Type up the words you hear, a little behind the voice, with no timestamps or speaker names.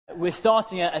We're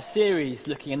starting a series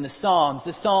looking in the Psalms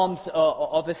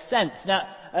of Ascent. Now,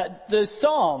 the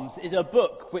Psalms is a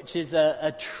book which is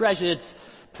a treasured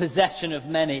possession of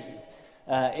many.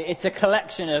 It's a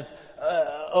collection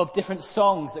of different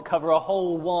songs that cover a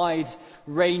whole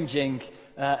wide-ranging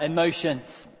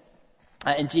emotions.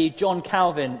 Indeed, John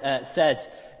Calvin said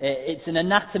it's an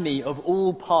anatomy of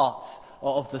all parts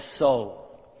of the soul.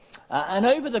 And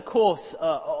over the course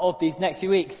of these next few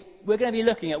weeks, we're going to be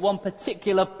looking at one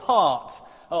particular part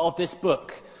of this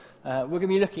book. We're going to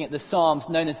be looking at the Psalms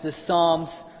known as the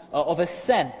Psalms of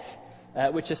Ascent,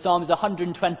 which are Psalms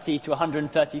 120 to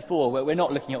 134. We're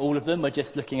not looking at all of them, we're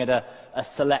just looking at a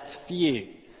select few.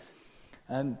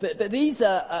 But these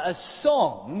are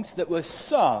songs that were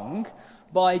sung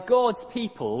by God's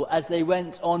people as they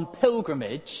went on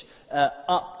pilgrimage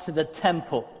up to the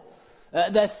temple.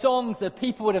 They're songs that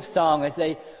people would have sung as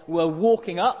they were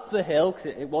walking up the hill, because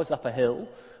it was up a hill,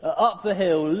 up the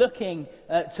hill looking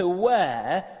to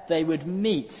where they would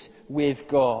meet with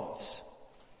God.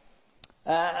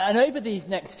 And over these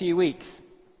next few weeks,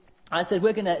 I said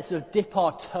we're going to sort of dip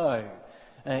our toe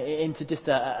into just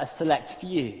a select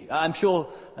few. I'm sure,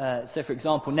 so for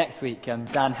example, next week Dan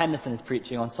Hannington is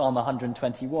preaching on Psalm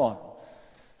 121.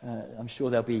 I'm sure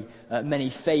there'll be many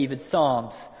favoured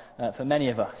psalms for many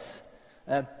of us.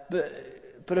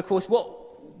 But of course,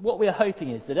 what we're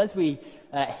hoping is that as we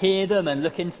hear them and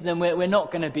look into them, we're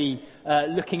not going to be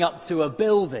looking up to a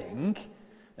building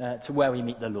to where we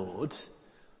meet the Lord,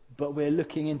 but we're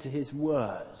looking into His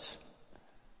Word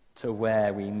to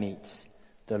where we meet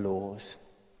the Lord.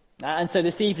 And so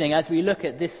this evening, as we look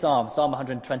at this Psalm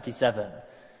 127,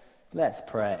 let's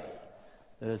pray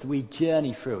that as we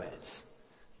journey through it,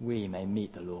 we may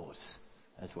meet the Lord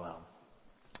as well.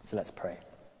 So let's pray.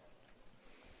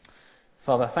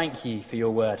 Father, thank you for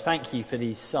your word. Thank you for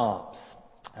these Psalms.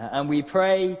 And we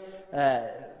pray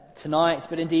tonight,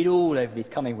 but indeed all over these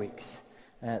coming weeks,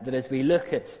 that as we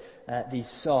look at these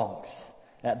songs,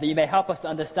 that you may help us to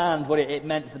understand what it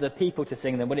meant for the people to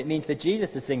sing them, what it means for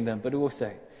Jesus to sing them, but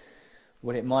also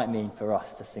what it might mean for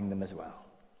us to sing them as well.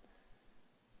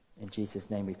 In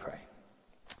Jesus' name we pray.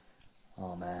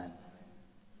 Amen.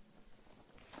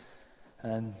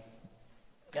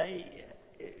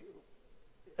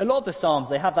 A lot of the Psalms,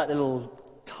 they have that little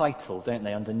title, don't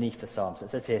they, underneath the Psalms. It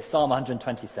says here, Psalm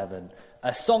 127,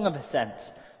 a song of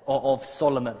ascent of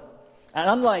Solomon. And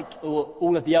unlike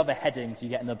all of the other headings you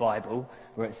get in the Bible,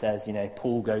 where it says,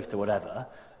 Paul goes to whatever,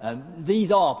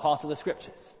 these are part of the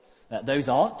scriptures. Those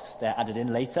aren't. They're added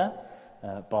in later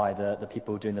by the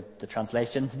people doing the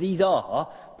translations. These are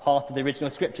part of the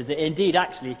original scriptures. Indeed,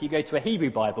 actually, if you go to a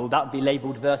Hebrew Bible, that would be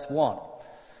labelled verse 1.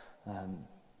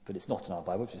 But it's not in our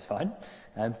Bible, which is fine.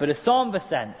 But a Psalm of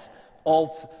Ascent of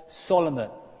Solomon.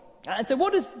 And so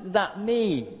what does that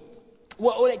mean?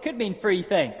 Well, it could mean three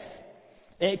things.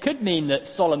 It could mean that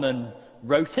Solomon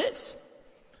wrote it.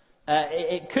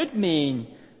 It could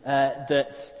mean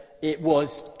that it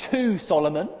was to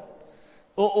Solomon.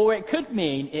 Or it could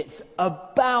mean it's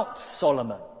about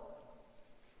Solomon.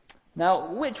 Now,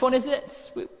 which one is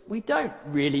it? We don't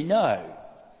really know.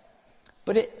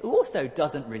 But it also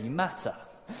doesn't really matter.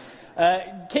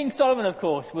 King Solomon, of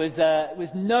course, was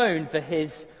known for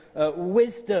his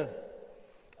wisdom.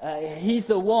 He's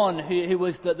the one who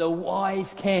was the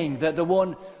wise king, the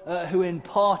one who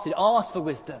asked for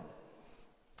wisdom.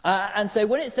 And so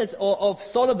when it says of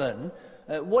Solomon,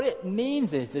 what it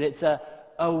means is that it's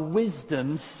a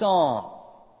wisdom psalm.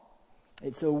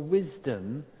 It's a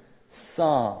wisdom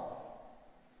psalm.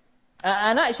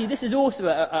 And actually, this is also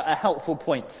a helpful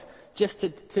point, just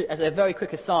to as a very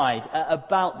quick aside,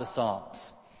 about the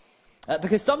Psalms.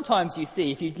 Because sometimes you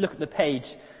see, if you look at the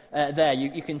page there,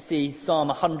 you can see Psalm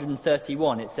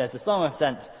 131. It says, the Psalm of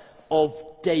Ascent of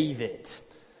David.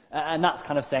 And that's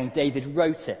kind of saying David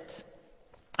wrote it.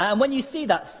 And when you see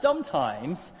that,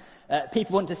 sometimes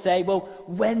people want to say, well,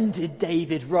 when did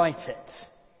David write it?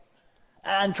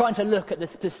 And trying to look at the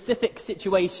specific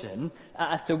situation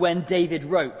as to when David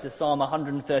wrote the Psalm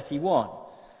 131.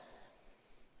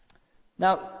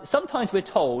 Now, sometimes we're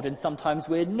told and sometimes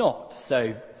we're not.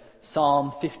 So,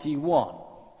 Psalm 51,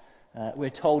 we're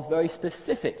told very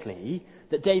specifically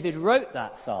that David wrote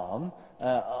that psalm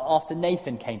after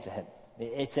Nathan came to him.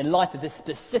 It's in light of this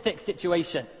specific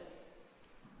situation.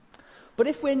 But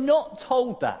if we're not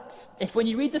told that, if when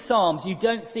you read the Psalms you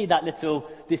don't see that little,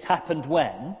 this happened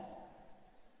when,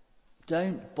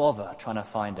 don't bother trying to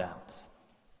find out.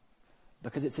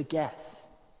 Because it's a guess.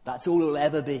 That's all it'll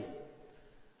ever be.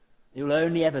 It will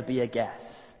only ever be a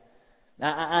guess.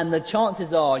 And the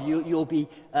chances are you'll be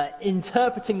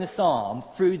interpreting the psalm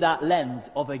through that lens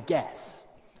of a guess.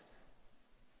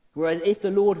 Whereas if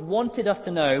the Lord wanted us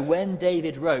to know when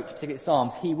David wrote particular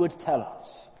psalms, he would tell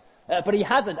us. But he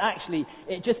hasn't actually.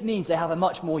 It just means they have a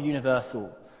much more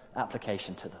universal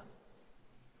application to them.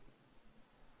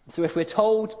 So if we're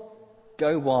told,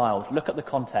 go wild, look at the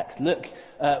context, look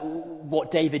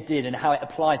what David did and how it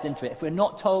applies into it. If we're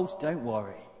not told, don't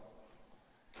worry.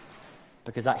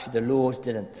 Because actually the Lord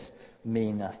didn't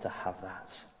mean us to have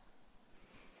that.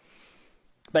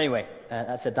 But anyway,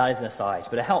 that said, that is an aside,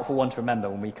 but a helpful one to remember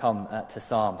when we come to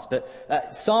Psalms.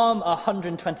 But Psalm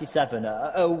 127,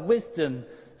 a wisdom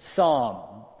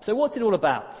psalm. So what's it all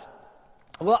about?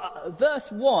 Well, verse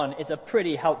 1 is a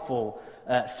pretty helpful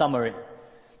summary.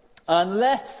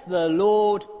 Unless the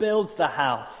Lord builds the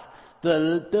house,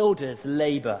 the builders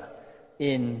labour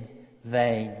in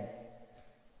vain.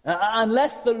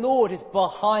 Unless the Lord is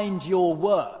behind your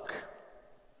work,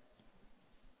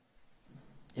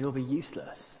 it will be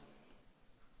useless.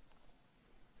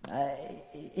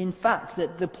 In fact,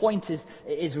 that the point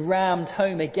is rammed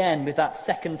home again with that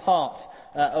second part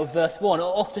of verse 1.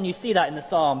 Often you see that in the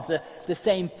Psalms, the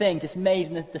same thing, just made,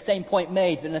 in the same point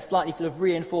made, but in a slightly sort of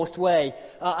reinforced way.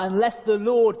 Unless the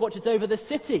Lord watches over the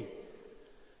city,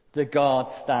 the guard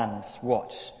stands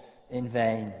watch in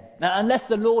vain. Now, unless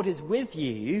the Lord is with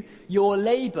you, your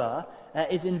labour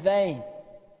is in vain.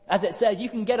 As it says, you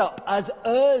can get up as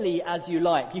early as you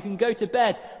like. You can go to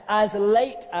bed as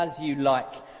late as you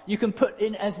like. You can put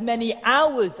in as many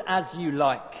hours as you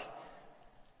like.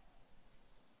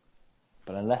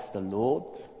 But unless the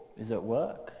Lord is at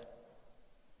work,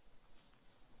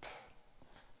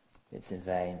 it's in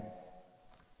vain.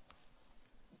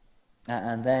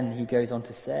 And then he goes on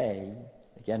to say,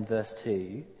 again verse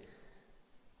 2,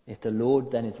 if the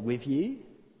Lord then is with you,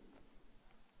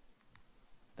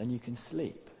 then you can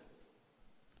sleep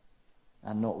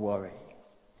and not worry.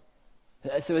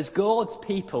 So as God's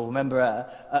people, remember,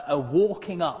 are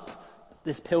walking up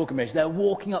this pilgrimage, they're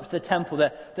walking up to the temple,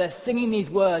 they're singing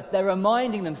these words, they're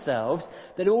reminding themselves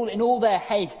that in all their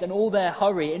haste and all their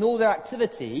hurry, in all their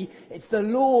activity, it's the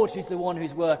Lord who's the one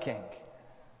who's working.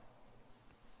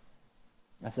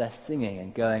 As they're singing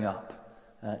and going up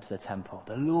to the temple,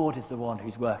 the Lord is the one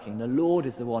who's working. The Lord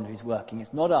is the one who's working.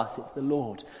 It's not us, it's the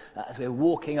Lord. As we're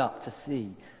walking up to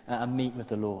see and meet with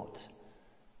the Lord.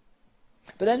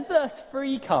 But then verse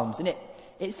 3 comes and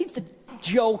it seems to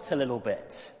jolt a little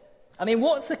bit. I mean,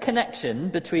 what's the connection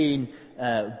between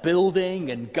building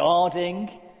and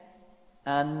guarding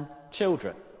and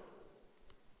children?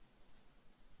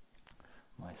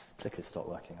 My clicker's stopped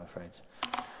working, I'm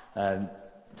afraid.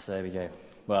 So there we go.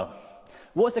 Well,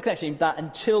 what's the connection between that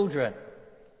and children?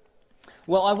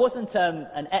 Well, I wasn't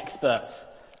an expert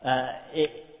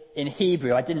in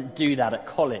Hebrew. I didn't do that at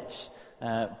college.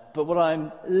 But what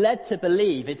I'm led to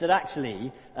believe is that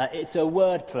actually it's a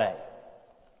word play.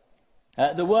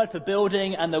 The word for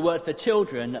building and the word for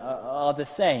children are the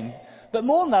same. But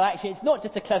more than that, actually, it's not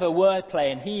just a clever word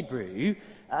play in Hebrew.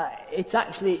 It's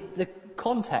actually, the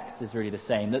context is really the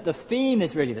same, that the theme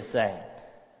is really the same.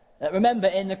 Remember,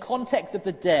 in the context of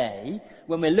the day,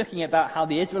 when we're looking about how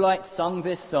the Israelites sung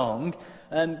this song,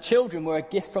 children were a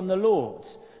gift from the Lord.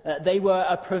 They were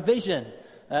a provision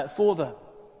for them.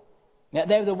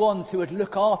 They were the ones who would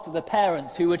look after the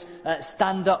parents, who would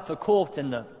stand up for court in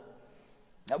them.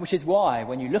 Which is why,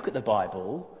 when you look at the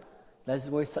Bible, there's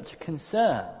always such a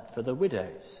concern for the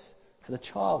widows, for the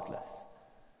childless.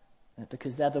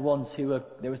 Because they're the ones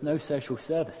there was no social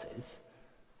services,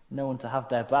 no one to have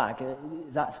their back.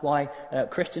 That's why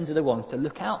Christians are the ones to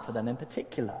look out for them in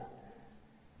particular.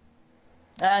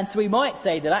 And so we might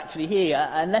say that actually here,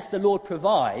 unless the Lord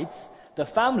provides the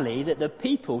family, that the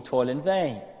people toil in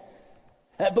vain.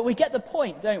 But we get the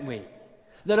point, don't we?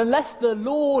 That unless the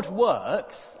Lord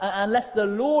works, unless the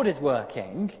Lord is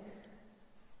working,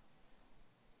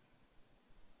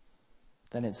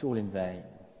 then it's all in vain.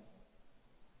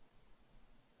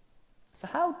 So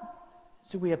how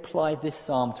do we apply this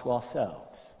psalm to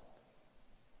ourselves?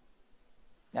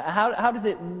 How does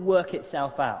it work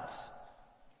itself out?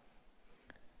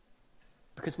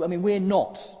 Because, we're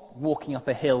not walking up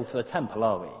a hill to a temple,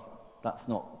 are we? That's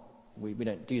not, we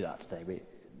don't do that today.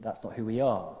 That's not who we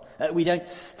are. We don't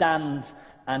stand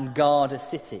and guard a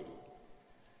city.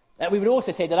 We would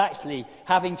also say that actually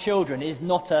having children is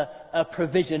not a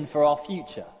provision for our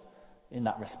future in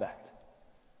that respect.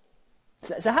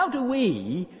 So how do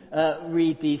we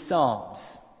read these psalms?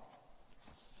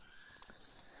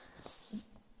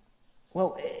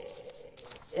 Well,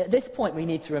 at this point we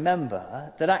need to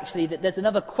remember that actually that there's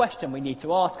another question we need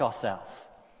to ask ourselves.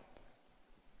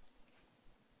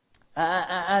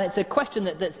 And it's a question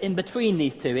that's in between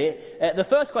these two. The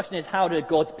first question is, how do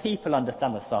God's people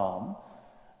understand the psalm?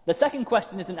 The second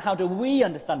question isn't how do we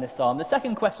understand this psalm. The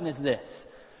second question is this.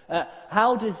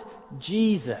 How does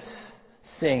Jesus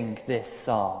sing this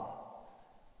psalm?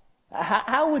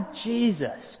 How would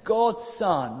Jesus, God's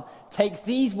Son, take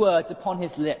these words upon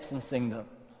his lips and sing them?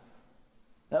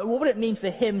 What would it mean for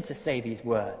him to say these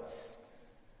words?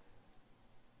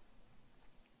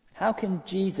 How can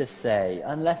Jesus say,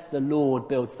 unless the Lord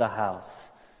builds the house,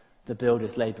 the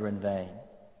builders labor in vain?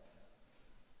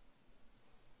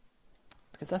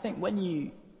 Because I think when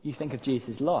you think of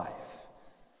Jesus' life,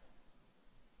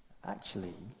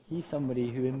 actually, he's somebody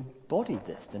who embodied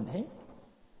this, didn't he?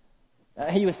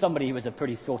 He was somebody who was a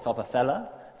pretty sought-after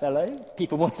fellow.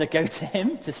 People wanted to go to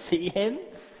him to see him.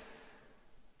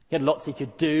 He had lots he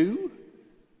could do.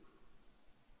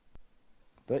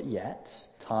 But yet,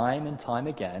 time and time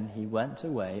again, he went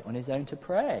away on his own to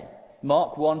pray.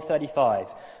 Mark 1:35.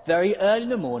 Very early in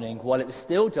the morning, while it was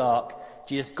still dark,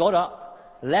 Jesus got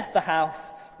up, left the house,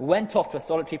 went off to a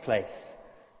solitary place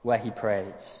where he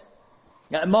prayed.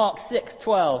 Mark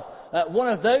 6:12. One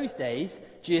of those days,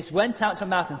 Jesus went out to a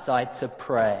mountainside to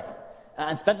pray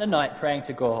and spent the night praying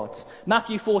to God.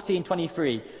 Matthew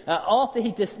 14:23. After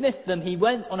he dismissed them, he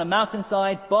went on a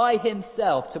mountainside by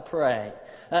himself to pray.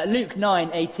 Luke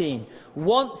 9:18.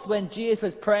 Once when Jesus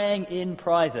was praying in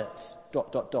private. ...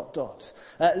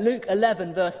 Luke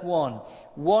 11 verse 1.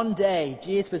 One day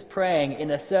Jesus was praying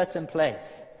in a certain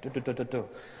place. ...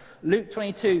 Luke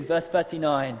 22 verse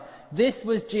 39. This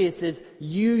was Jesus'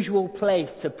 usual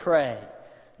place to pray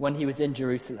when he was in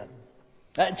Jerusalem.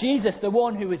 Jesus, the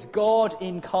one who is God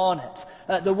incarnate,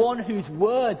 the one whose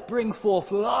words bring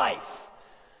forth life,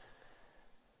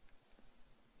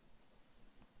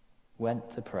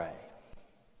 went to pray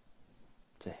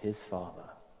to his Father,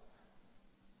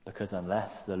 because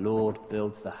unless the Lord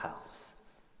builds the house,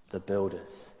 the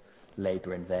builders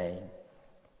labor in vain.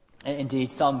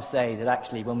 Indeed, some say that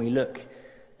actually when we look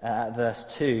at verse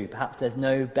 2, perhaps there's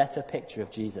no better picture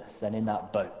of Jesus than in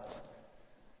that boat,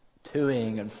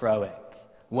 toing and froing,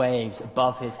 waves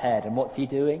above his head. And what's he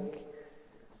doing?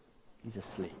 He's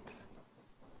asleep.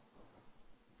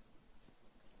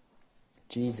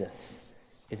 Jesus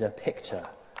is a picture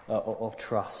of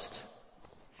trust.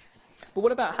 But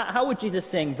what about, how would Jesus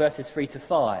sing verses 3 to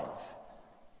 5?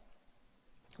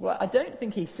 Well, I don't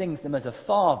think he sings them as a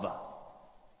father.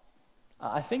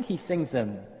 I think he sings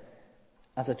them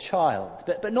as a child,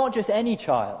 but not just any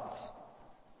child.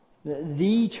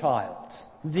 The child,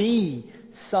 the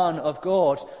Son of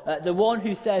God, the one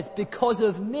who says, because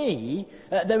of me,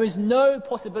 there is no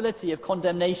possibility of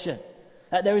condemnation.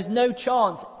 There is no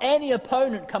chance any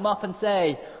opponent come up and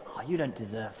say, oh, you don't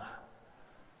deserve that.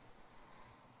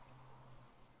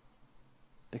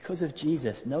 Because of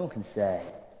Jesus, no one can say,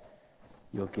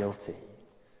 you're guilty,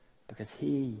 because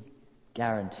he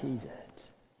guarantees it.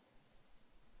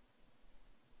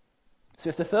 So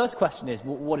if the first question is,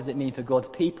 what does it mean for God's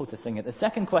people to sing it? The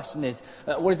second question is,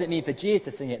 what does it mean for Jesus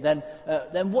to sing it? Then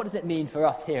what does it mean for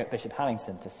us here at Bishop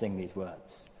Hannington to sing these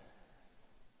words?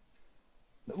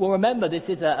 Well, remember, this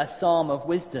is a psalm of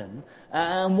wisdom,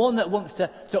 and one that wants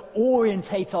to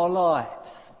orientate our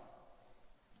lives,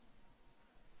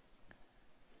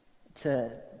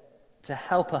 to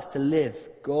help us to live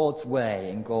God's way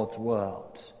in God's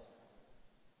world.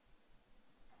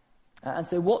 And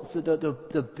so what's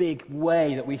the big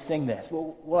way that we sing this?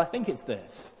 Well, I think it's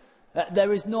this.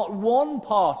 There is not one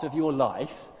part of your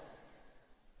life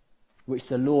which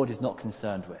the Lord is not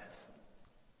concerned with.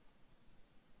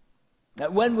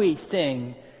 When we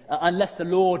sing, unless the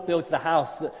Lord builds the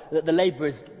house, that the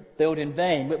labourers build in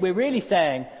vain, we're really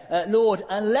saying, Lord,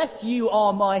 unless you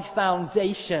are my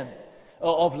foundation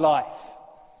of life,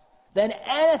 then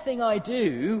anything I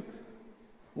do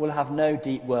will have no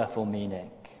deep worth or meaning.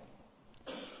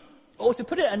 Or to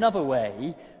put it another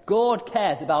way, God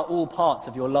cares about all parts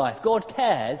of your life. God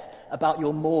cares about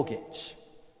your mortgage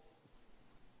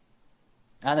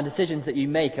and the decisions that you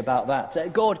make about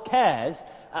that. God cares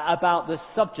about the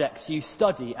subjects you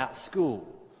study at school.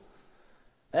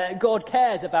 God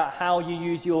cares about how you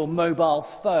use your mobile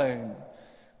phone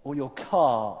or your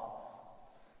car.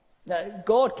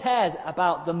 God cares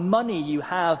about the money you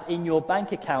have in your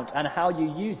bank account and how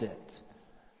you use it.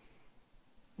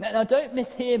 Now, don't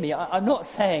mishear me. I'm not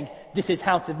saying this is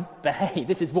how to behave,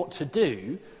 this is what to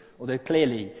do, although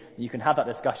clearly you can have that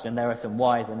discussion and there are some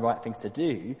wise and right things to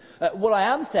do. What I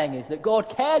am saying is that God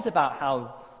cares about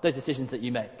how those decisions that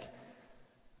you make.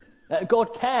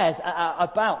 God cares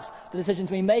about the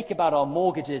decisions we make about our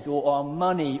mortgages or our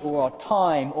money or our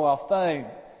time or our phone.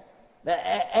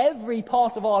 Every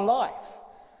part of our life,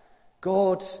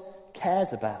 God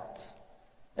cares about.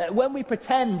 When we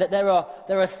pretend that there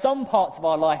are some parts of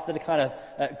our life that are kind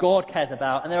of God cares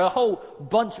about, and there are a whole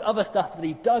bunch of other stuff that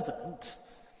he doesn't,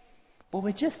 well,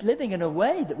 we're just living in a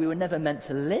way that we were never meant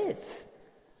to live.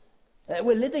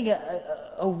 We're living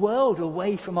a world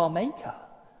away from our Maker.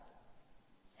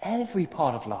 Every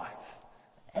part of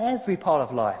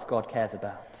life God cares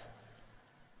about.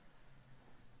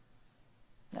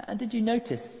 And did you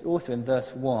notice also in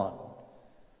verse 1,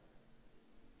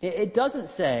 it doesn't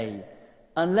say,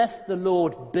 unless the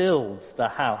Lord builds the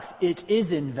house, it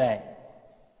is in vain.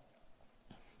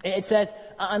 It says,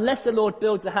 unless the Lord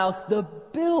builds the house, the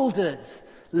builders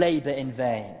labour in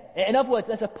vain. In other words,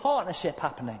 there's a partnership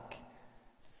happening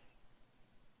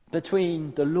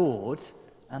between the Lord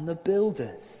and the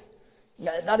builders.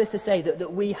 That is to say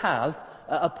that we have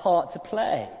a part to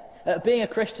play. Being a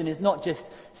Christian is not just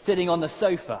sitting on the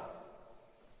sofa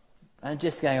and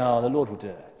just going, the Lord will do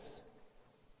it.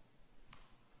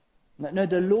 No,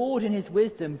 the Lord in his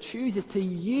wisdom chooses to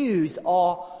use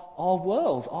our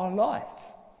world, our life.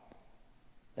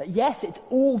 Yes, it's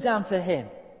all down to him.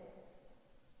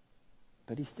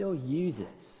 But he still uses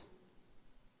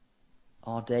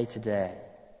our day to day.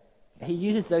 He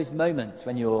uses those moments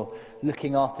when you're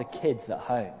looking after kids at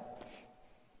home.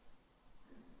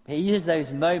 He uses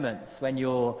those moments when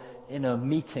you're in a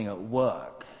meeting at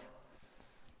work.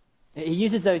 He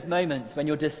uses those moments when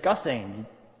you're discussing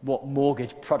what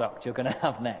mortgage product you're going to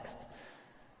have next.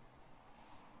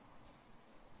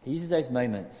 He uses those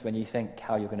moments when you think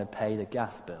how you're going to pay the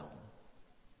gas bill.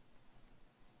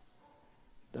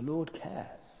 The Lord cares.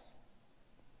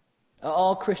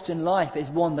 Our Christian life is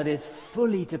one that is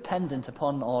fully dependent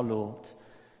upon our Lord.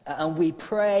 And we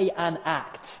pray and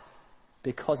act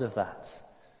because of that.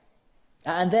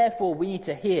 And therefore we need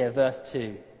to hear verse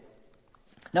 2.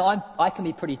 Now I can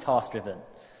be pretty task driven.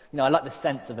 I like the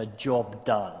sense of a job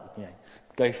done.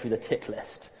 Go through the tick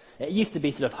list. It used to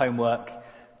be sort of homework,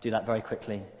 do that very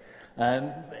quickly.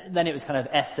 Then it was kind of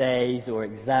essays or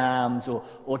exams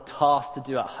or tasks to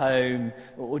do at home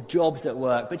or jobs at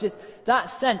work. But just that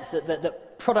sense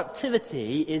that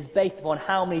productivity is based upon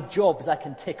how many jobs I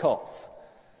can tick off.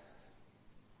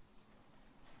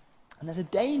 And there's a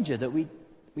danger that we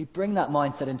bring that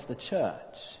mindset into the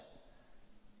church.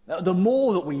 The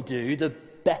more that we do, the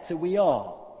better we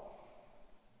are.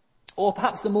 Or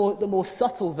perhaps the more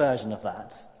subtle version of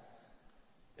that,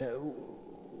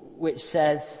 which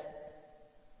says,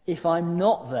 if I'm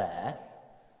not there,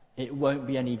 it won't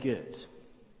be any good.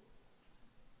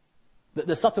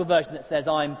 The subtle version that says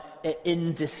I'm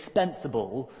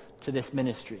indispensable to this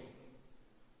ministry.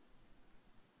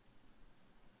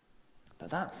 But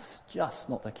that's just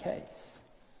not the case.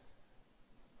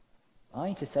 I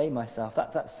need to say to myself,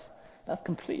 that's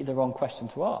completely the wrong question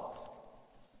to ask.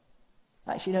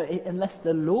 Actually, no, unless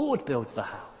the Lord builds the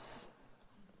house,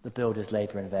 the builders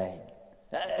labour in vain.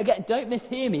 Again, don't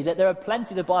mishear me, that there are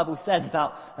plenty the Bible says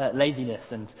about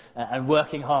laziness and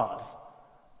working hard.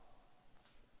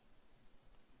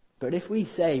 But if we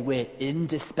say we're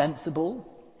indispensable,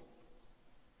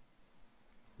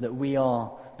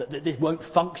 that this won't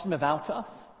function without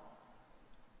us,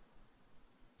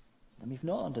 then we've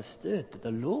not understood that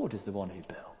the Lord is the one who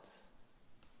builds.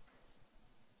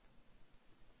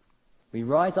 We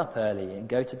rise up early and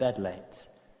go to bed late,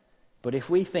 but if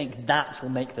we think that will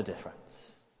make the difference,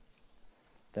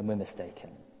 then we're mistaken.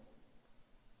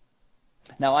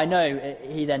 Now, I know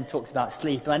he then talks about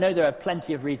sleep, and I know there are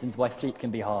plenty of reasons why sleep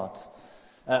can be hard.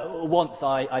 Once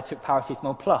I took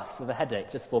paracetamol plus with a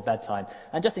headache just before bedtime,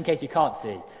 and just in case you can't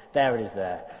see, there it is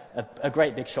there, a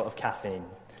great big shot of caffeine.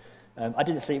 I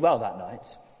didn't sleep well that night.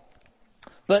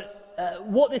 But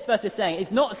what this verse is saying,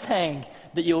 it's not saying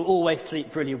that you'll always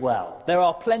sleep really well. There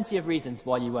are plenty of reasons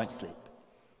why you won't sleep.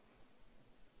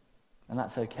 And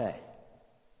that's okay.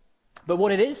 But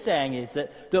what it is saying is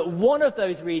that one of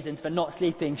those reasons for not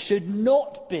sleeping should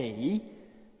not be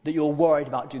that you're worried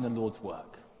about doing the Lord's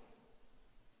work.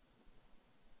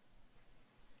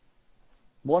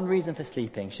 One reason for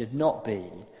sleeping should not be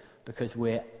because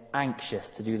we're anxious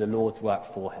to do the Lord's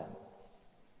work for him.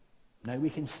 No,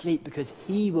 we can sleep because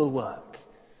he will work.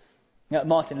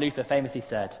 Martin Luther famously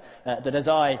said that as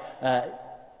I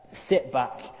sit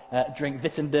back, drink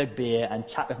Wittenberg beer and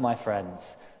chat with my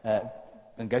friends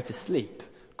and go to sleep,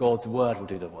 God's word will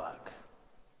do the work.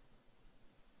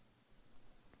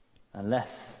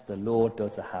 Unless the Lord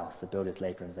builds a house, the builders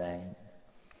labour in vain.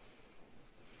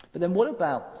 But then what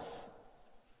about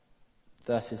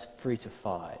verses 3 to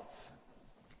 5?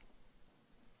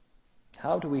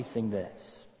 How do we sing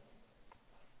this?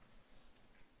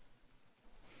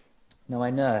 Now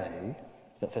I know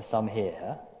that for some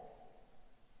here,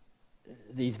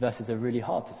 these verses are really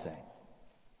hard to sing.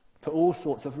 for all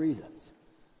sorts of reasons.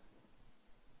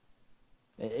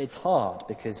 It's hard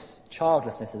because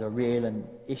childlessness is a real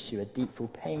issue, a deeply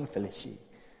painful issue.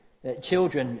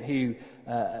 Children who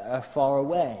are far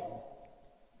away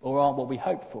or aren't what we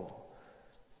hope for.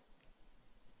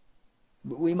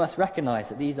 But we must recognise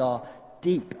that these are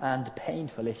deep and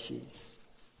painful issues.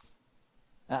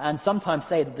 And sometimes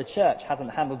say that the church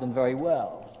hasn't handled them very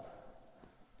well.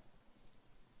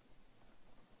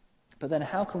 But then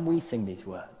how can we sing these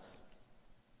words?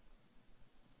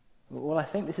 Well, I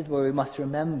think this is where we must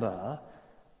remember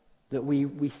that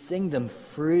we sing them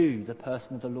through the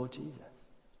person of the Lord Jesus.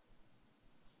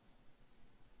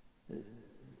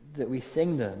 That we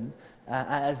sing them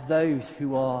as those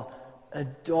who are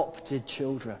adopted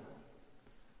children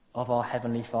of our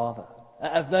Heavenly Father,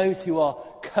 of those who are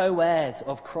co-heirs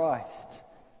of Christ.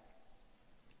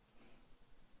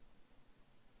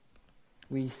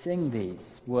 We sing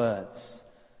these words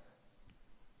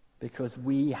because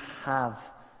we have,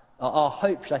 our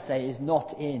hope, should I say, is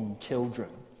not in children.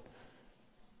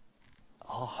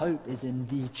 Our hope is in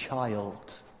the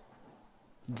child,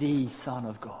 the Son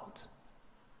of God.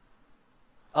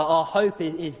 Our hope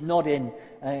is not in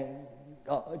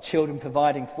children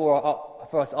providing for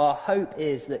us. Our hope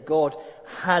is that God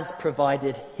has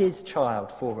provided his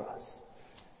child for us.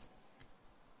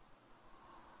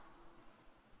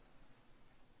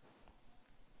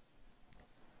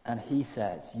 And he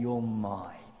says, "You're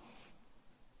mine.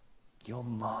 You're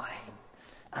mine."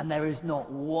 And there is not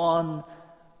one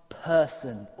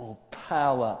person or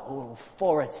power or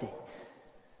authority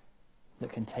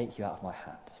that can take you out of my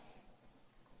hand.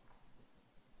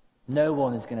 No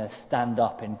one is going to stand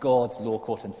up in God's law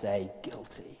court and say,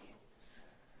 "Guilty."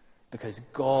 Because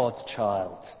God's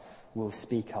child will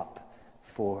speak up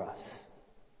for us.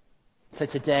 So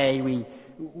today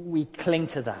we cling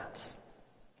to that.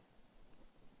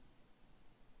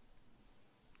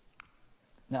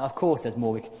 Now, of course, there's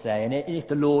more we could say. And if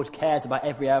the Lord cares about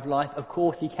every area of life, of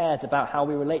course he cares about how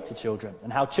we relate to children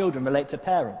and how children relate to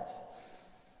parents.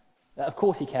 Of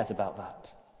course he cares about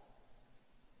that.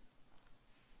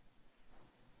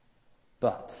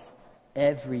 But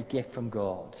every gift from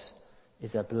God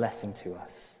is a blessing to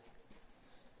us.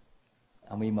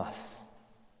 And we must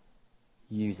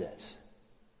use it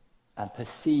and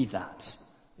perceive that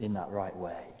in that right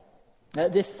way.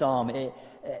 This psalm,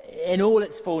 in all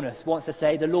its fullness, wants to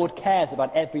say the Lord cares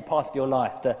about every part of your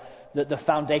life, the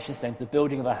foundation stones, the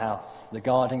building of a house, the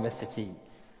guarding of a city,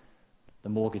 the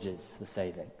mortgages, the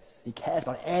savings. He cares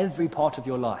about every part of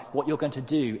your life, what you're going to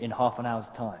do in half an hour's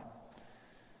time.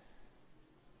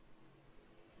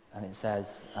 And it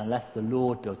says, unless the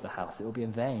Lord builds the house, it will be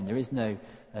in vain. There is no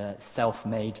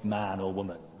self-made man or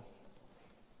woman.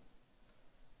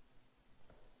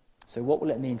 So what will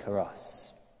it mean for us?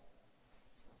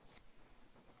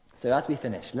 So as we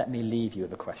finish, let me leave you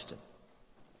with a question.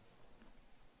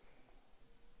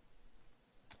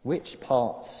 Which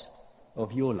part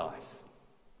of your life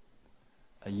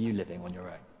are you living on your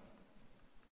own?